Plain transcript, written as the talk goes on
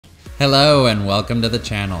Hello and welcome to the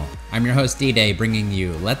channel. I'm your host D-Day, bringing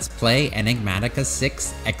you Let's Play Enigmatica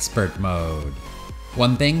 6 Expert Mode.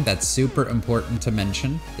 One thing that's super important to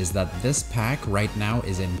mention is that this pack right now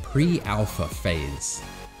is in pre-alpha phase.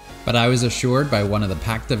 But I was assured by one of the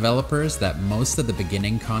pack developers that most of the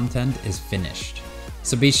beginning content is finished.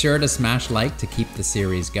 So be sure to smash like to keep the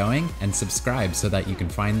series going and subscribe so that you can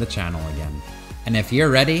find the channel again. And if you're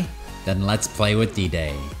ready, then let's play with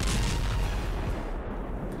D-Day.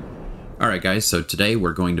 Alright guys, so today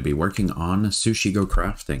we're going to be working on Sushi Go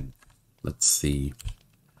Crafting. Let's see.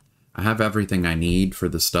 I have everything I need for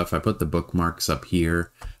the stuff. I put the bookmarks up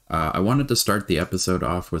here. I wanted to start the episode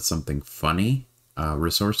off with something funny.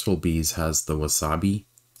 Resourceful Bees has the WasaBEE,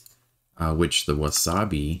 which the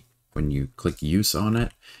WasaBEE, when you click use on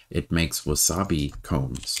it, it makes wasabi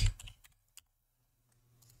combs.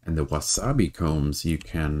 And the wasabi combs you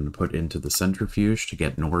can put into the centrifuge to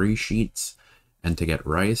get nori sheets and to get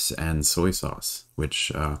rice and soy sauce,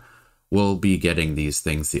 which we'll be getting these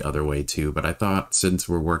things the other way too. But I thought since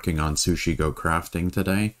we're working on Sushi Go Crafting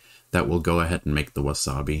today, that we'll go ahead and make the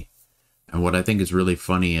wasabi. And what I think is really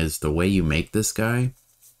funny is the way you make this guy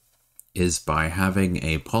is by having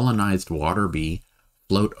a pollinized water bee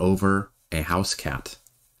float over a house cat.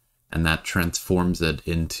 And that transforms it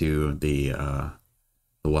into the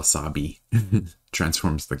wasabi.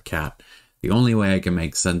 Transforms the cat. The only way I can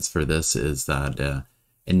make sense for this is that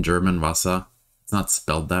in German, Wasser, it's not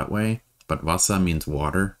spelled that way, but Wasser means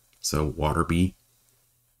water, so water bee.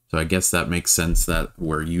 So I guess that makes sense that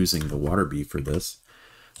we're using the water bee for this,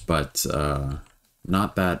 but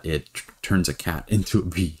not that it turns a cat into a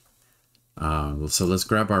bee. So let's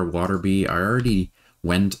grab our water bee. I already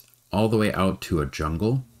went all the way out to a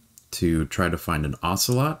jungle to try to find an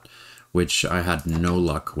ocelot, which I had no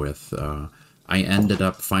luck with. I ended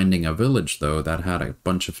up finding a village, though, that had a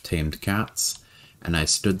bunch of tamed cats, and I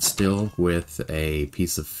stood still with a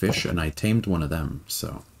piece of fish, and I tamed one of them,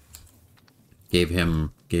 so gave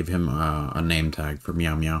him a name tag for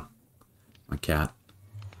Meow Meow, my cat.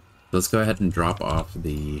 Let's go ahead and drop off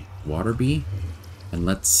the water bee, and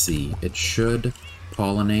let's see. It should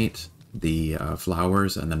pollinate the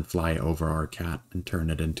flowers and then fly over our cat and turn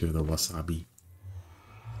it into the wasabi.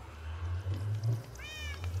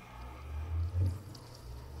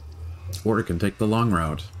 Or it can take the long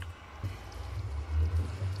route.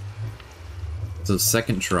 So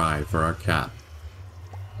second try for our cat.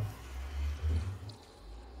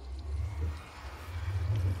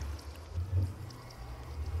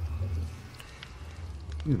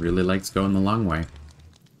 He really likes going the long way.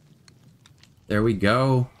 There we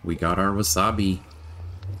go. We got our wasabi.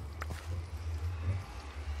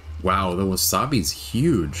 Wow, the wasabi's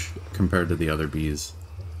huge compared to the other bees.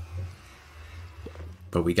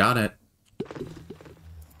 But we got it.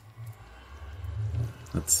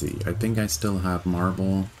 Let's see, I think I still have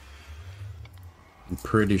marble. I'm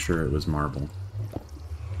pretty sure it was marble.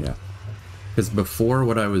 Yeah. Because before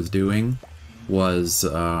what I was doing was,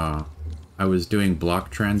 I was doing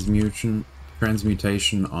block transmutation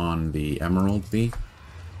on the emerald bee.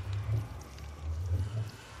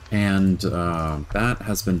 And that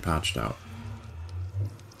has been patched out.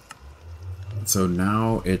 So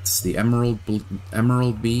now it's the emerald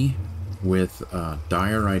bee with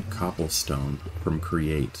diorite cobblestone from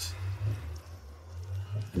Create.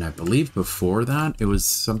 And I believe before that it was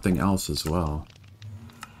something else as well.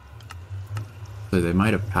 So they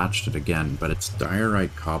might have patched it again, but it's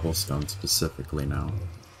diorite cobblestone specifically now.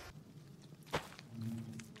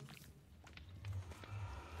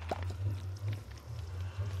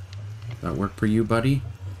 That work for you, buddy?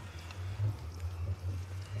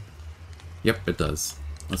 Yep, it does.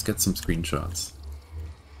 Let's get some screenshots.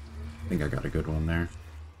 I think I got a good one there.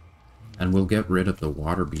 And we'll get rid of the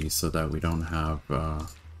water bee so that we don't have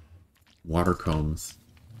water combs.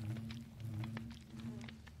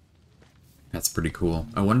 That's pretty cool.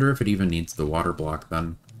 I wonder if it even needs the water block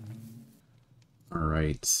then.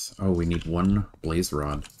 Alright. Oh, we need one blaze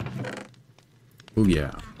rod. Oh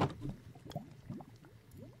yeah.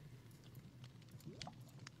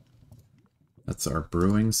 That's our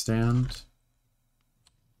brewing stand.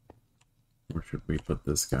 Where should we put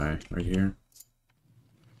this guy? Right here?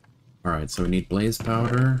 Alright, so we need blaze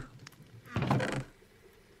powder.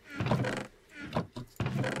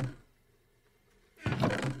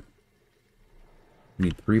 We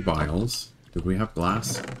need 3 vials. Do we have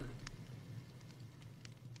glass?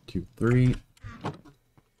 2, 3.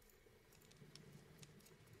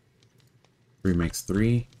 3 makes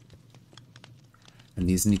 3. And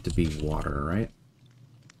these need to be water, right?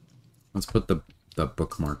 Let's put the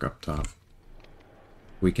bookmark up top.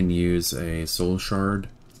 We can use a soul shard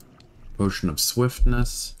Potion of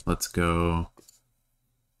swiftness. Let's go.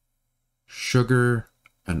 Sugar,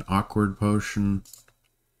 an awkward potion,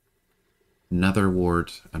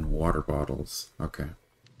 netherwort, and water bottles. Okay.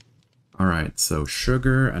 Alright, so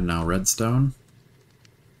sugar and now redstone.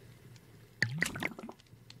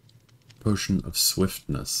 Potion of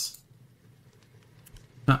swiftness.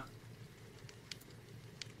 Huh.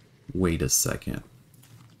 Wait a second.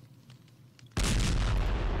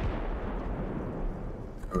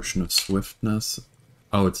 Potion of swiftness.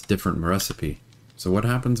 Oh, it's a different recipe. So what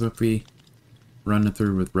happens if we run it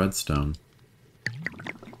through with redstone?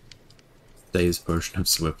 Stays potion of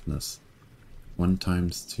swiftness. 1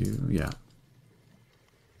 times 2, yeah.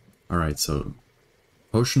 Alright, so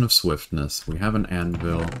potion of swiftness. We have an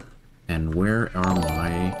anvil. And where are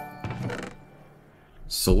my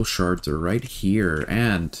soul shards? Are right here.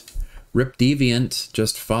 And Rip Deviant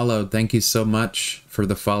just followed. Thank you so much for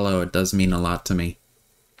the follow. It does mean a lot to me.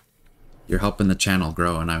 You're helping the channel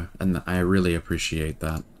grow, and I really appreciate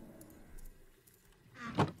that.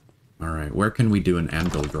 Alright, where can we do an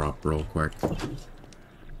anvil drop real quick?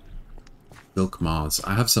 Silk moths.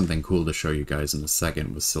 I have something cool to show you guys in a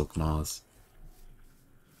second with silk moths.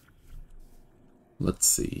 Let's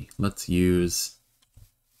see. Let's use...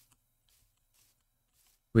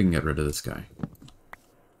 We can get rid of this guy.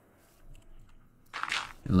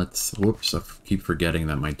 And let's... Whoops, I keep forgetting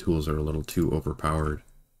that my tools are a little too overpowered.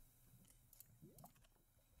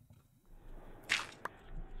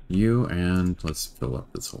 You, and let's fill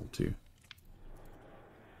up this hole too.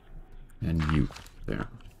 And you, there.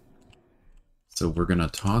 So we're gonna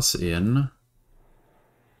toss in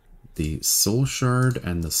the soul shard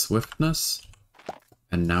and the swiftness,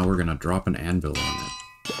 and now we're gonna drop an anvil on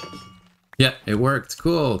it. Yeah, it worked.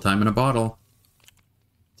 Cool. Time in a bottle.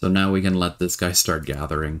 So now we can let this guy start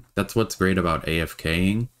gathering. That's what's great about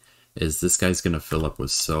AFKing, is this guy's gonna fill up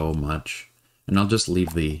with so much. And I'll just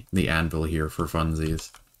leave the anvil here for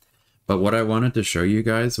funsies. But what I wanted to show you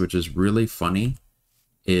guys, which is really funny,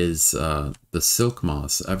 is the silk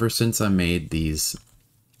moths. Ever since I made these,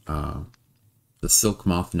 the silk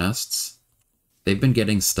moth nests, they've been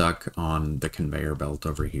getting stuck on the conveyor belt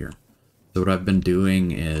over here. So what I've been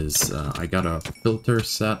doing is I got a filter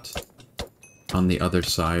set on the other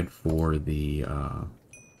side for the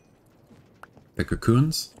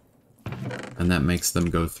cocoons, and that makes them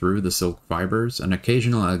go through the silk fibers. And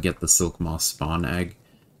occasionally I'll get the silk moth spawn egg,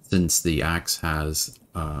 since the axe has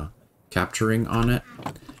capturing on it.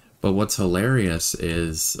 But what's hilarious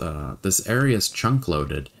is this area is chunk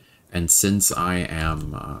loaded, and since I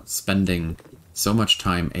am spending so much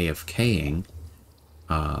time AFKing,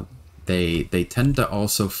 they tend to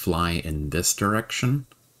also fly in this direction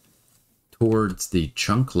towards the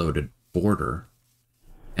chunk loaded border,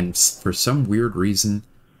 and for some weird reason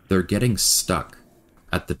they're getting stuck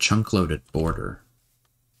at the chunk loaded border,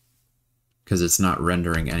 because it's not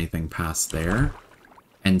rendering anything past there.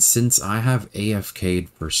 And since I have AFK'd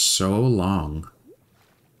for so long,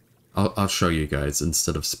 I'll show you guys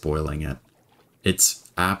instead of spoiling it.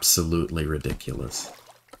 It's absolutely ridiculous.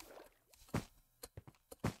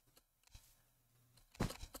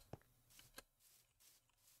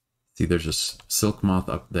 See, there's a silk moth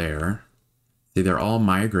up there. See, they're all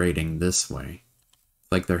migrating this way.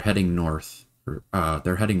 It's like they're heading north, or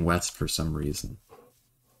they're heading west for some reason.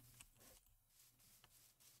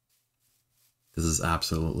 This is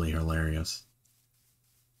absolutely hilarious.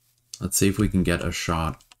 Let's see if we can get a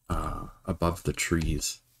shot above the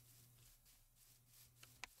trees.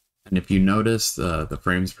 And if you notice, the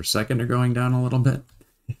frames per second are going down a little bit.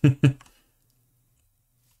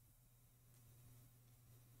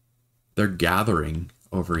 They're gathering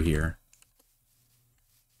over here.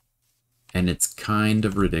 And it's kind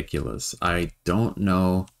of ridiculous. I don't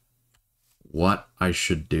know what I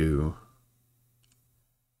should do,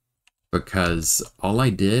 because all I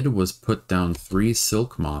did was put down 3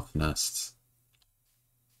 silk moth nests.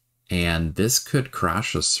 And this could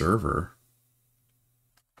crash a server.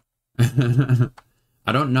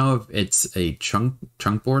 I don't know if it's a chunk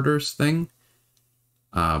borders thing,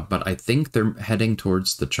 but I think they're heading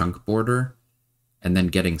towards the chunk border and then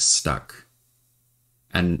getting stuck.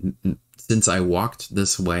 And since I walked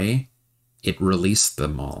this way, it released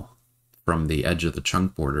them all from the edge of the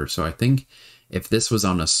chunk border. So I think if this was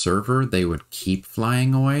on a server, they would keep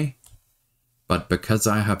flying away. But because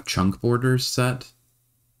I have chunk borders set,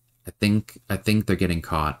 I think they're getting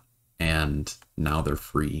caught, and now they're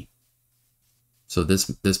free. So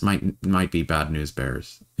this might be bad news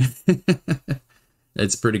bears.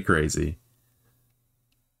 It's pretty crazy.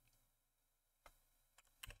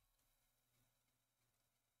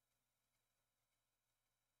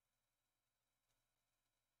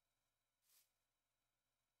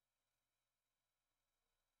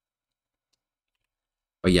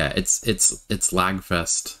 But yeah, it's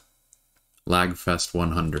Lagfest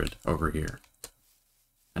 100 over here.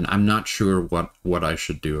 And I'm not sure what I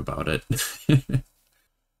should do about it.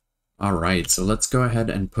 All right, so let's go ahead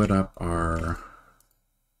and put up our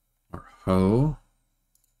hoe.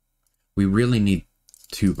 We really need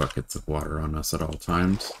 2 buckets of water on us at all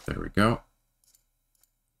times. There we go.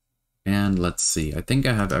 And let's see. I think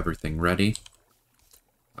I have everything ready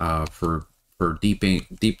for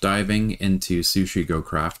deep diving into Sushi Go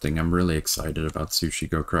Crafting. I'm really excited about Sushi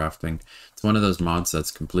Go Crafting. It's one of those mods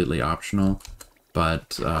that's completely optional,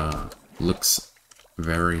 but looks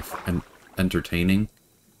very entertaining,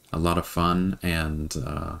 a lot of fun, and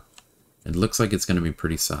it looks like it's going to be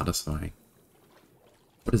pretty satisfying.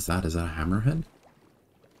 What is that? Is that a hammerhead?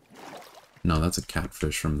 No, that's a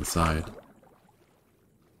catfish from the side.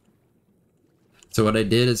 So what I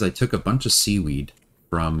did is I took a bunch of seaweed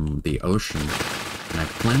from the ocean and I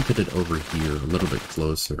planted it over here a little bit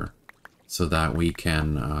closer so that we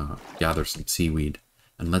can gather some seaweed.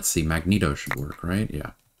 And let's see, magneto should work, right?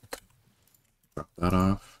 Yeah. Drop that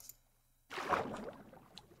off.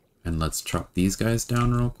 And let's chop these guys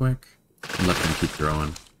down real quick and let them keep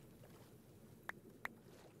growing.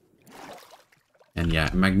 And yeah,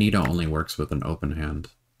 magneto only works with an open hand.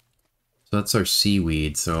 So that's our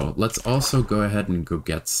seaweed. So let's also go ahead and go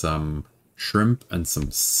get some shrimp and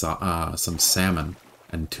some salmon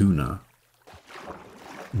and tuna.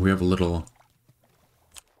 We have a little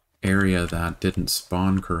area that didn't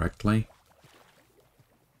spawn correctly.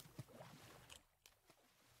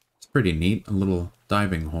 It's pretty neat, a little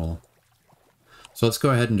diving hole. So let's go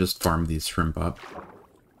ahead and just farm these shrimp up.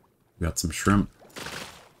 We got some shrimp.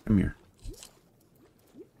 Come here.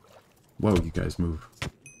 Whoa, you guys move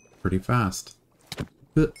pretty fast.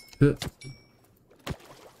 What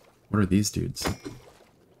are these dudes?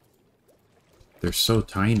 They're so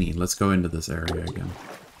tiny. Let's go into this area again.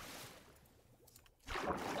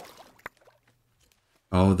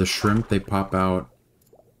 Oh, the shrimp, they pop out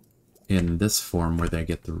in this form where they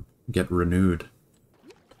get renewed.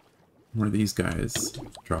 What are these guys?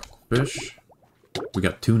 Drop fish. We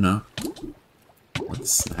got tuna.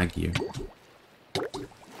 Let's snag you.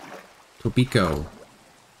 Topico.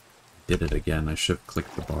 Did it again. I should have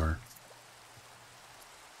clicked the bar.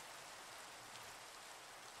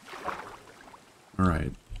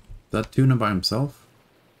 Alright. Is that tuna by himself?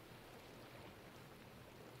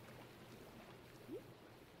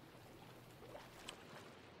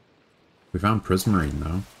 We found prismarine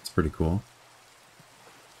though. It's pretty cool.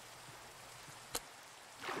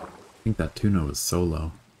 I think that tuna was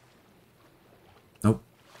solo. Nope.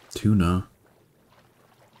 Tuna.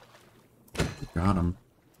 Got him.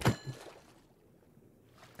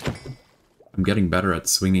 I'm getting better at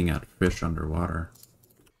swinging at fish underwater.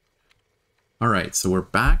 Alright, so we're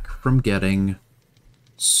back from getting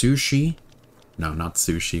sushi. No, not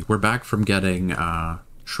sushi. We're back from getting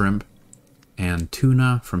shrimp and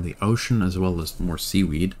tuna from the ocean, as well as more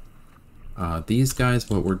seaweed. These guys,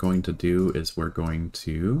 what we're going to do is we're going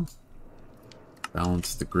to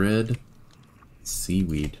balance the grid.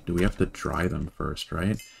 Seaweed. Do we have to dry them first,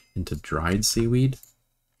 right? Into dried seaweed.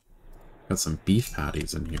 Got some beef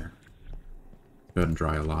patties in here. Go ahead and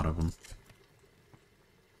dry a lot of them.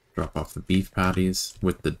 Drop off the beef patties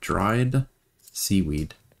with the dried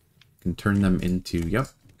seaweed. You can turn them into, yep,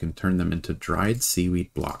 you can turn them into dried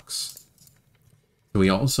seaweed blocks. So we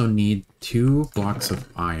also need 2 blocks of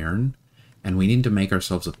iron, and we need to make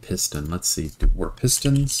ourselves a piston. Let's see, do more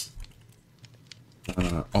pistons?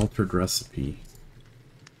 Altered recipe.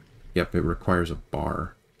 Yep, it requires a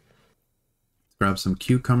bar. Let's grab some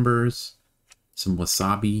cucumbers, some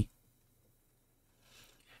wasabi,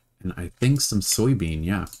 and I think some soybean,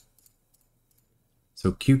 yeah.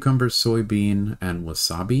 So cucumber, soybean, and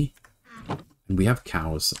wasabi. And we have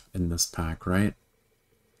cows in this pack, right?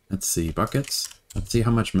 Let's see, buckets. Let's see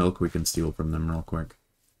how much milk we can steal from them real quick.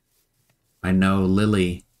 I know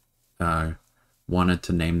Lily wanted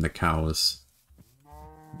to name the cows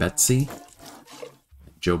Betsy,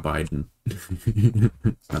 Joe Biden.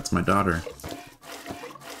 That's my daughter.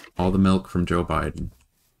 All the milk from Joe Biden.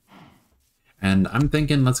 And I'm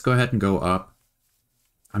thinking let's go ahead and go up.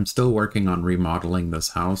 I'm still working on remodeling this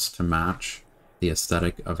house to match the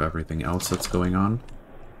aesthetic of everything else that's going on.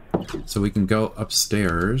 So we can go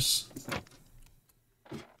upstairs.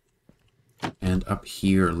 And up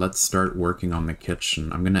here, let's start working on the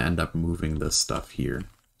kitchen. I'm going to end up moving this stuff here.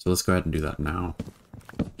 So let's go ahead and do that now.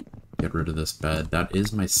 Get rid of this bed. That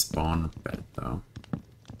is my spawn bed, though.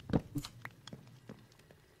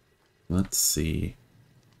 Let's see.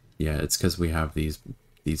 Yeah, it's because we have these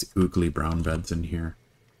oogly brown beds in here.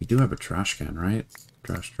 We do have a trash can, right?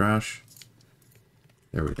 Trash, trash.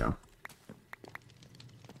 There we go.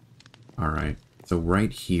 Alright, so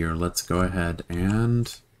right here, let's go ahead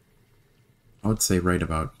and... I would say right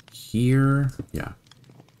about here. Yeah.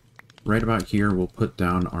 Right about here, we'll put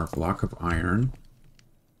down our block of iron.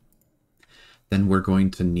 Then we're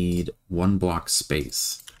going to need 1 block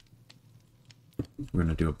space. We're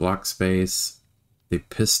going to do a block space. The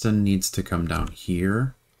piston needs to come down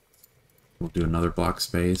here. We'll do another block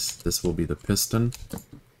space. This will be the piston.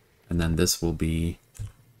 And then this will be...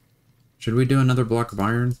 Should we do another block of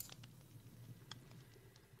iron?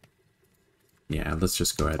 Yeah, let's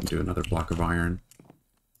just go ahead and do another block of iron.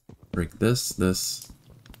 Break this.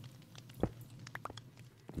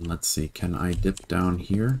 And let's see, can I dip down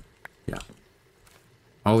here? Yeah.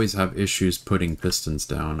 Always have issues putting pistons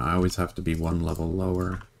down. I always have to be 1 level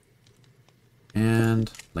lower. And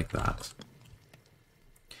like that.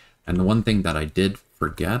 And the one thing that I did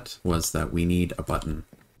forget was that we need a button.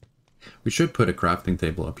 We should put a crafting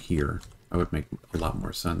table up here. That would make a lot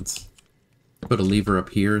more sense. Put a lever up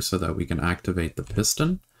here so that we can activate the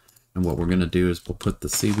piston. And what we're going to do is we'll put the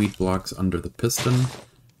seaweed blocks under the piston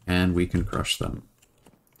and we can crush them.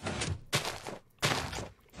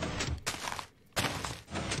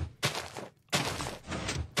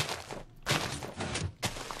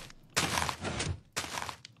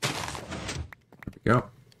 There we go.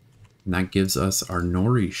 And that gives us our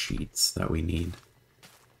nori sheets that we need.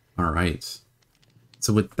 All right.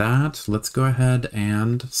 So with that, let's go ahead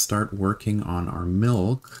and start working on our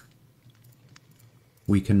milk.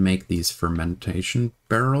 We can make these fermentation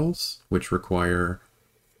barrels, which require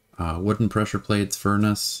wooden pressure plates,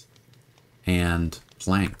 furnace, and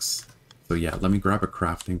planks. So yeah, let me grab a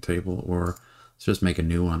crafting table, or let's just make a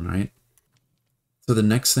new one, right? So the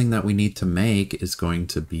next thing that we need to make is going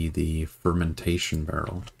to be the fermentation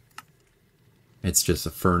barrel. It's just a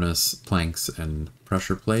furnace, planks, and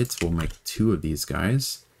pressure plates. We'll make 2 of these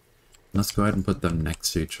guys. Let's go ahead and put them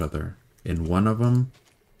next to each other. In one of them,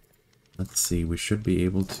 let's see, we should be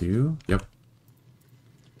able to... Yep.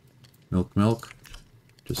 Milk.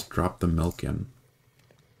 Just drop the milk in.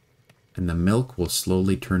 And the milk will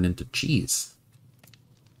slowly turn into cheese.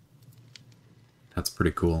 That's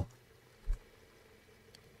pretty cool.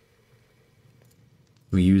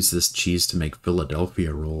 We use this cheese to make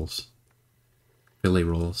Philadelphia rolls. Philly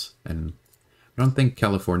rolls, and I don't think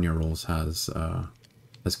California rolls has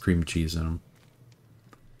cream cheese in them.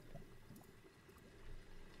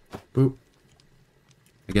 Boop.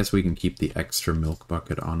 I guess we can keep the extra milk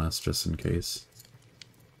bucket on us just in case.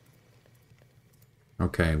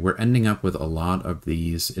 Okay, we're ending up with a lot of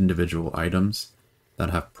these individual items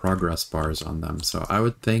that have progress bars on them. So I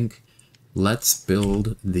would think let's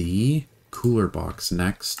build the cooler box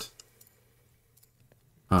next.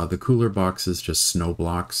 The cooler box is just snow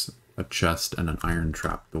blocks, a chest, and an iron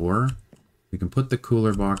trap door. We can put the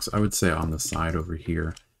cooler box, I would say, on the side over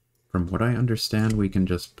here. From what I understand, we can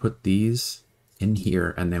just put these in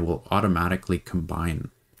here and they will automatically combine.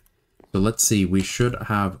 So let's see, we should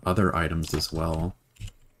have other items as well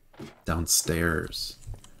downstairs.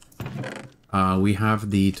 We have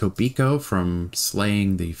the topiko from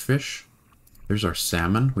slaying the fish. There's our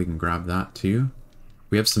salmon, we can grab that too.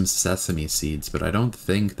 We have some sesame seeds, but I don't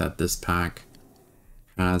think that this pack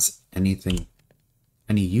has any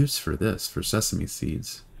use for this, for sesame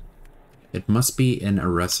seeds. It must be in a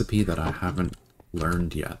recipe that I haven't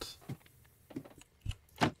learned yet.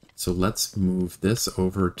 So let's move this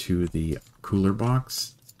over to the cooler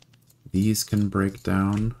box. These can break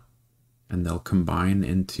down and they'll combine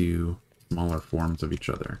into smaller forms of each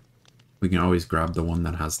other. We can always grab the one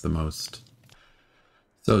that has the most.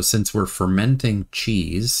 So since we're fermenting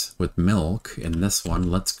cheese with milk in this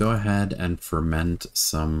one, let's go ahead and ferment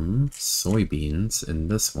some soybeans in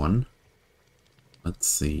this one. Let's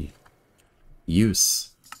see.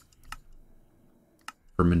 Use.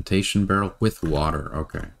 Fermentation barrel with water.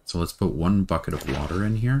 Okay, so let's put 1 bucket of water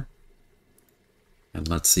in here. And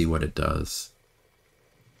let's see what it does.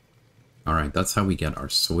 Alright, that's how we get our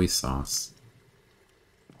soy sauce.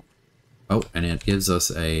 Oh, and it gives us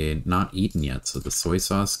a not eaten yet. So the soy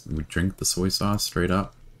sauce, we drink the soy sauce straight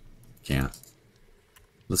up? Can't.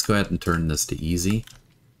 Let's go ahead and turn this to easy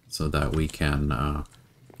so that we can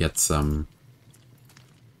get some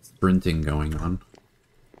sprinting going on.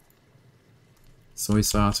 Soy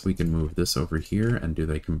sauce, we can move this over here, and do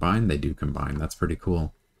they combine? They do combine. That's pretty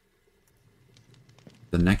cool.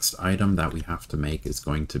 The next item that we have to make is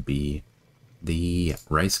going to be the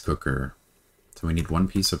rice cooker. So we need 1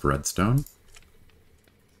 piece of redstone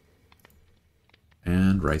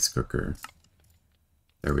and rice cooker.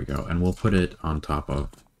 There we go. And we'll put it on top of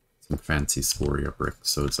some fancy scoria bricks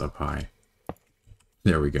so it's up high.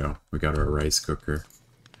 There we go. We got our rice cooker.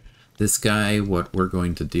 This guy, what we're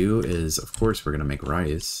going to do is, of course, we're going to make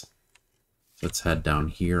rice. Let's head down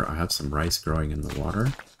here. I have some rice growing in the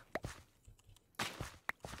water.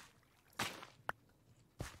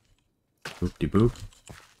 Boop-de-boop.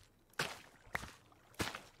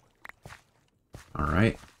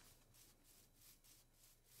 Alright.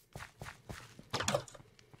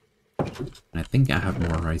 I think I have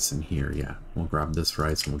more rice in here, yeah. We'll grab this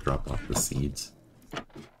rice and we'll drop off the seeds.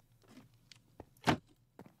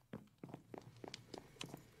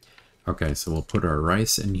 Okay, so we'll put our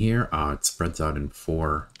rice in here. Ah, it spreads out in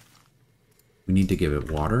 4. We need to give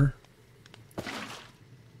it water.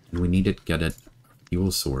 And we need to get it a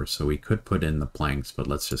fuel source, so we could put in the planks, but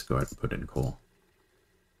let's just go ahead and put in coal.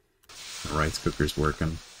 The rice cooker's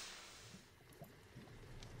working.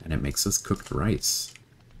 And it makes us cooked rice.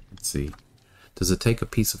 Let's see. Does it take a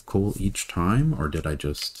piece of coal each time, or did I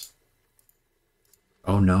just...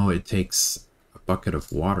 Oh no, it takes a bucket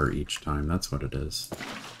of water each time. That's what it is.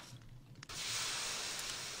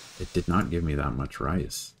 It did not give me that much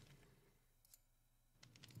rice.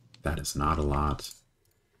 That is not a lot.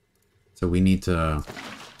 So we need to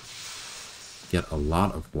get a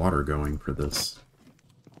lot of water going for this.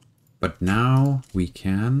 But now we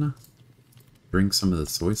can drink some of the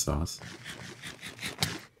soy sauce.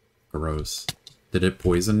 Gross. Did it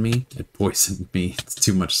poison me? It poisoned me. It's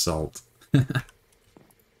too much salt.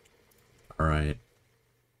 Alright.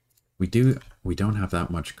 We don't have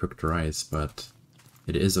that much cooked rice, but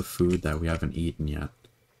it is a food that we haven't eaten yet.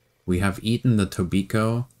 We have eaten the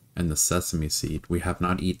tobiko and the sesame seed. We have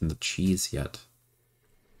not eaten the cheese yet.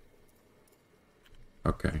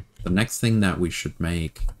 Okay. The next thing that we should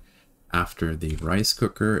make after the rice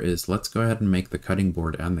cooker is, let's go ahead and make the cutting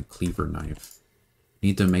board and the cleaver knife.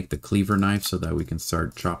 Need to make the cleaver knife so that we can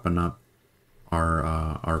start chopping up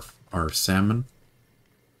our salmon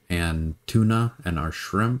and tuna and our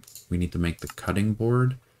shrimp. We need to make the cutting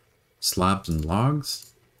board, slabs and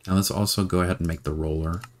logs. And let's also go ahead and make the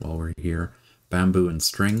roller while we're here. Bamboo and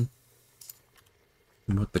string.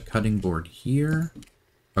 And put the cutting board here.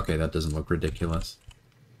 Okay, that doesn't look ridiculous.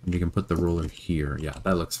 And we can put the roller here. Yeah,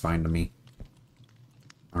 that looks fine to me.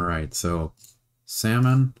 Alright, so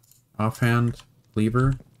salmon, offhand,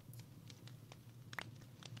 cleaver.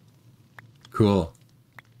 Cool.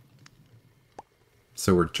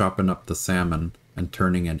 So we're chopping up the salmon and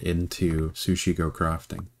turning it into sushi go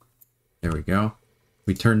crafting. There we go.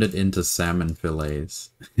 We turned it into salmon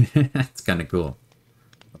fillets. It's kind of cool.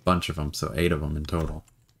 A bunch of them, so 8 of them in total.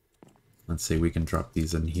 Let's see, we can drop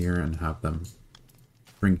these in here and have them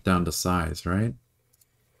shrink down to size, right?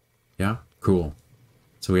 Yeah, cool.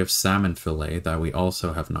 So we have salmon fillet that we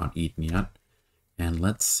also have not eaten yet. And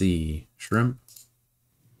let's see, shrimp.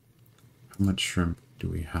 How much shrimp do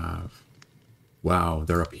we have? Wow,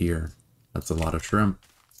 they're up here. That's a lot of shrimp.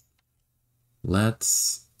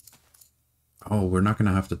 Let's... Oh, we're not going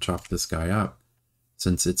to have to chop this guy up.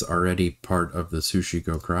 Since it's already part of the sushi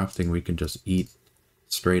go crafting, we can just eat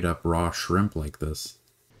straight up raw shrimp like this.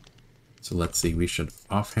 So let's see, we should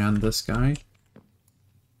offhand this guy.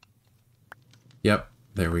 Yep,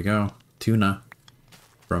 there we go. Tuna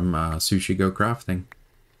from Sushi Go Crafting.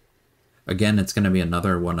 Again, it's going to be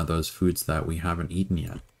another one of those foods that we haven't eaten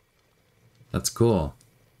yet. That's cool.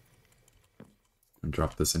 I'll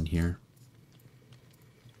drop this in here.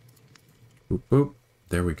 Boop, boop.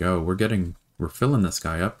 There we go. We're filling this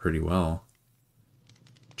guy up pretty well.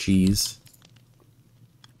 Cheese.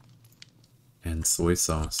 And soy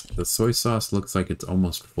sauce. The soy sauce looks like it's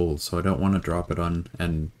almost full, so I don't want to drop it on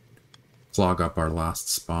and clog up our last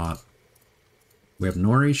spot. We have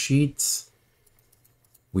nori sheets.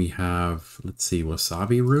 We have, let's see,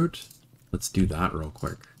 wasabi root. Let's do that real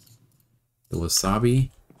quick. The wasabi.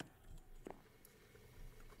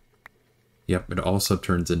 Yep, it also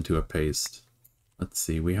turns into a paste. Let's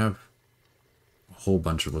see, we have a whole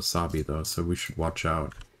bunch of wasabi though, so we should watch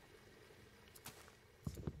out.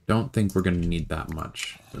 Don't think we're going to need that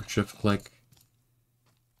much. So shift click.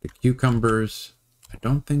 The cucumbers. I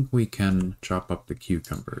don't think we can chop up the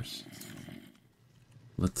cucumbers.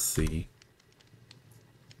 Let's see.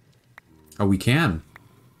 Oh, we can.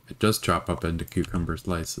 It does chop up into cucumber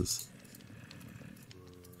slices.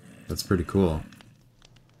 That's pretty cool.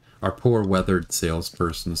 Our poor weathered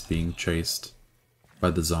salesperson's being chased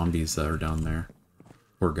by the zombies that are down there.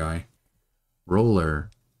 Poor guy.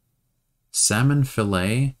 Roller. Salmon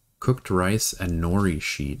fillet, cooked rice, and nori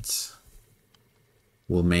sheets.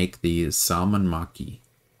 We'll make these salmon maki.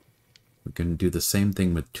 We can do the same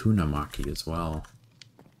thing with tuna maki as well.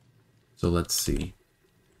 So let's see.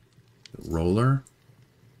 The roller.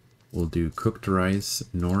 We'll do cooked rice,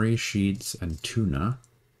 nori sheets, and tuna.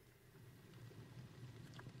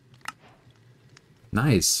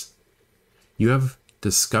 Nice. You have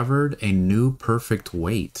discovered a new perfect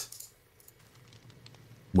weight.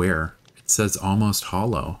 Where? It says almost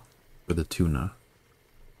hollow for the tuna.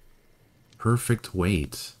 Perfect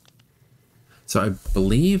weight. So I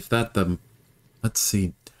believe that the... Let's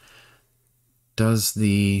see. Does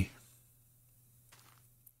the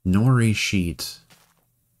nori sheet...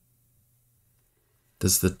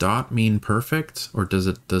 Does the dot mean perfect? Or does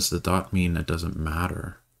the dot mean it doesn't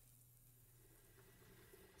matter?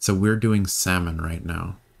 So we're doing salmon right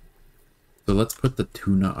now. So let's put the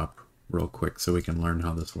tuna up real quick so we can learn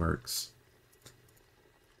how this works.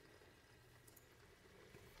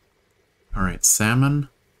 Alright, salmon.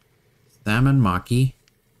 Salmon maki.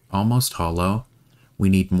 Almost hollow. We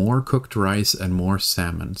need more cooked rice and more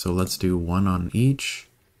salmon. So let's do one on each.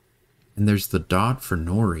 And there's the dot for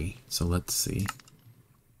nori. So let's see.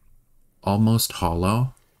 Almost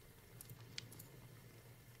hollow.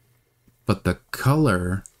 But the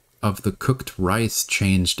color of the cooked rice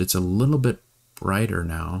changed. It's a little bit brighter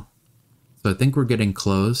now. So I think we're getting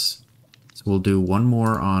close. So we'll do one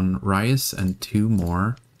more on rice and two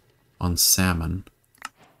more on salmon.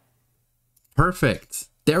 Perfect.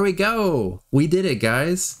 There we go. We did it,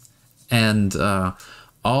 guys. And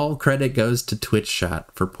all credit goes to Twitch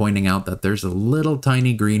chat for pointing out that there's a little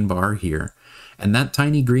tiny green bar here. And that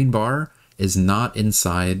tiny green bar is not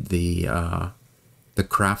inside the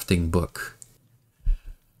crafting book.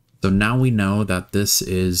 So now we know that this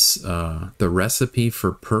is the recipe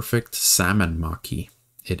for perfect salmon maki.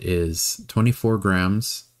 It is 24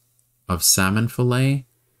 grams of salmon fillet,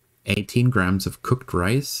 18 grams of cooked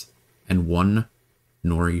rice, and 1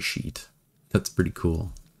 nori sheet. That's pretty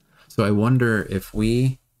cool. So I wonder if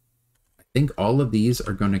I think all of these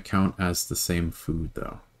are going to count as the same food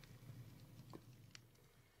though.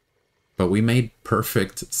 But we made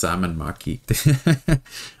perfect salmon maki.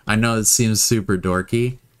 I know it seems super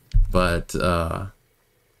dorky, but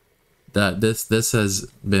this has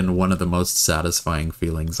been one of the most satisfying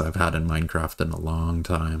feelings I've had in Minecraft in a long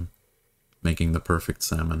time. Making the perfect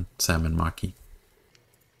salmon maki.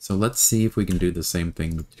 So let's see if we can do the same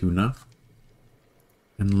thing with tuna.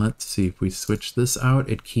 And let's see if we switch this out,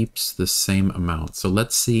 it keeps the same amount. So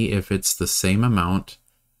let's see if it's the same amount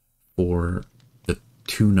for the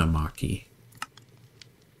tuna maki.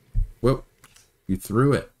 Whoa, you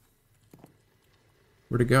threw it.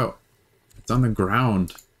 Where'd it go? It's on the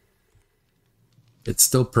ground. It's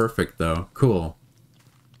still perfect though. Cool.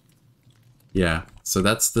 Yeah, so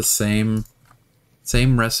that's the same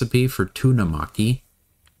recipe for tuna maki.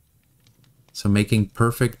 So making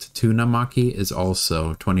perfect tuna maki is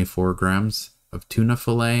also 24 grams of tuna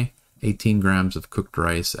fillet, 18 grams of cooked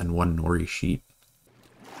rice, and 1 nori sheet.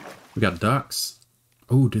 We got ducks.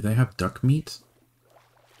 Oh, do they have duck meat?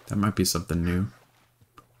 That might be something new.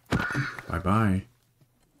 Bye-bye.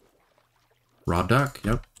 Raw duck,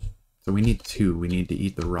 yep. So we need 2. We need to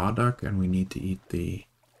eat the raw duck, and we need to eat the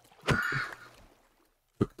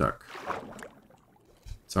cooked duck.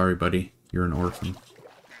 Sorry, buddy. You're an orphan.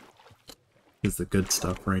 Here's the good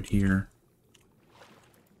stuff right here.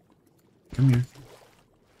 Come here.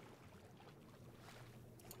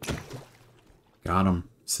 Got him.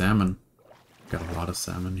 Salmon. Got a lot of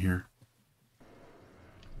salmon here.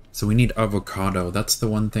 So we need avocado. That's the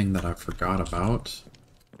one thing that I forgot about.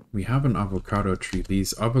 We have an avocado tree.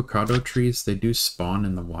 These avocado trees, they do spawn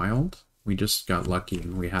in the wild. We just got lucky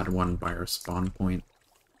and we had one by our spawn point.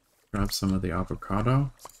 Grab some of the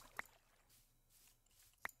avocado.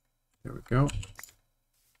 There we go.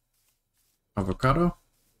 Avocado.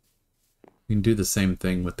 We can do the same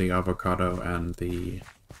thing with the avocado and the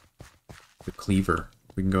cleaver.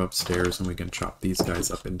 We can go upstairs and we can chop these guys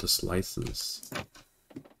up into slices.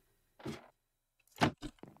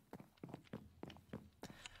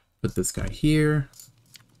 Put this guy here,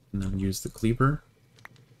 and then use the cleaver.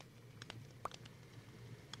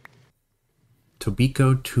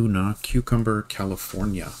 Tobiko tuna, cucumber,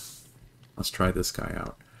 California. Let's try this guy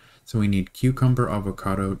out. So we need cucumber,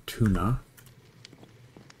 avocado, tuna.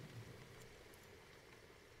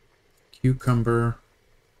 Cucumber,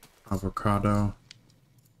 avocado,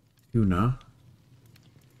 tuna,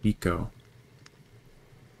 Biko.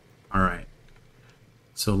 Alright.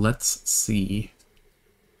 So let's see.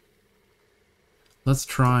 Let's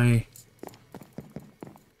try...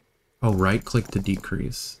 Oh, right click to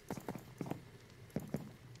decrease.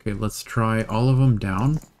 Okay, let's try all of them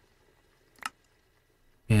down.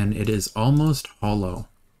 And it is almost hollow.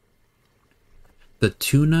 The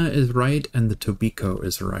tuna is right and the tobiko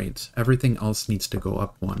is right. Everything else needs to go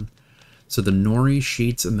up 1. So the nori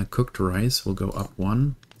sheets and the cooked rice will go up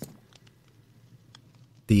 1.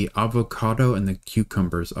 The avocado and the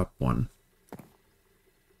cucumbers up 1.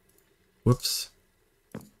 Whoops.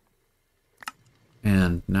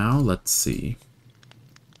 And now let's see.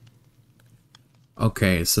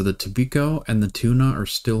 Okay, so the tobiko and the tuna are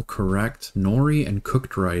still correct. Nori and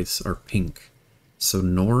cooked rice are pink. So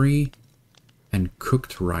nori and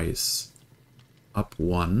cooked rice up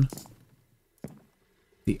 1.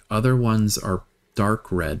 The other ones are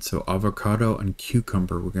dark red, so avocado and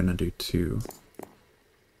cucumber we're gonna do 2.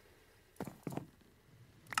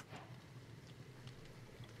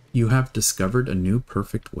 You have discovered a new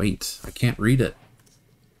perfect weight. I can't read it.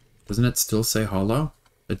 Doesn't it still say hollow?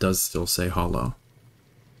 It does still say hollow.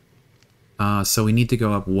 So we need to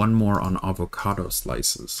go up 1 more on avocado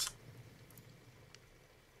slices.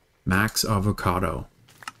 Max avocado.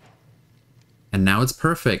 And now it's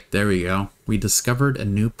perfect. There we go. We discovered a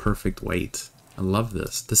new perfect weight. I love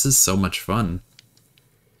this. This is so much fun.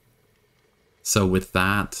 So with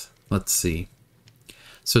that, let's see.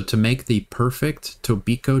 So to make the perfect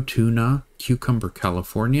tobiko tuna cucumber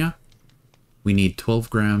California, we need 12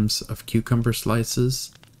 grams of cucumber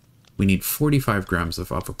slices. We need 45 grams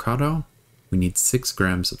of avocado. We need 6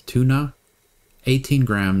 grams of tuna, 18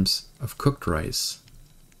 grams of cooked rice,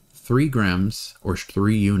 3 grams or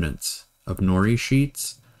 3 units of nori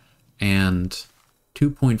sheets, and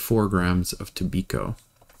 2.4 grams of tobiko.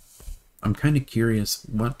 I'm kind of curious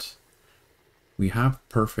what we have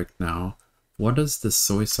perfect now. What does the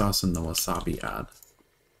soy sauce and the wasabi add?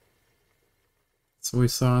 Soy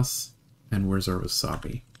sauce, and where's our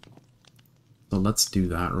wasabi? So let's do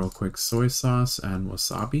that real quick. Soy sauce and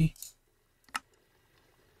wasabi.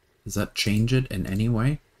 Does that change it in any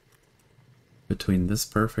way? Between this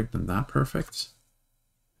perfect and that perfect?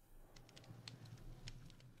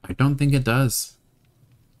 I don't think it does.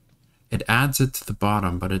 It adds it to the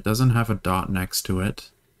bottom, but it doesn't have a dot next to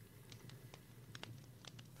it.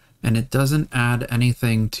 And it doesn't add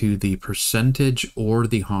anything to the percentage or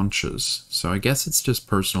the haunches. So I guess it's just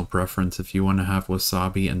personal preference if you want to have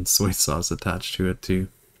wasabi and soy sauce attached to it too.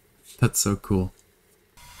 That's so cool.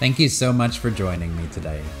 Thank you so much for joining me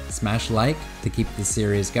today. Smash like to keep the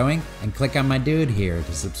series going, and click on my dude here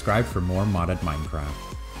to subscribe for more modded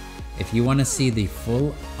Minecraft. If you want to see the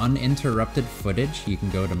full uninterrupted footage, you can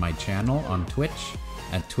go to my channel on Twitch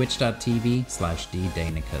at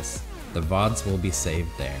twitch.tv/ddainicus. The VODs will be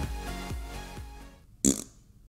saved there.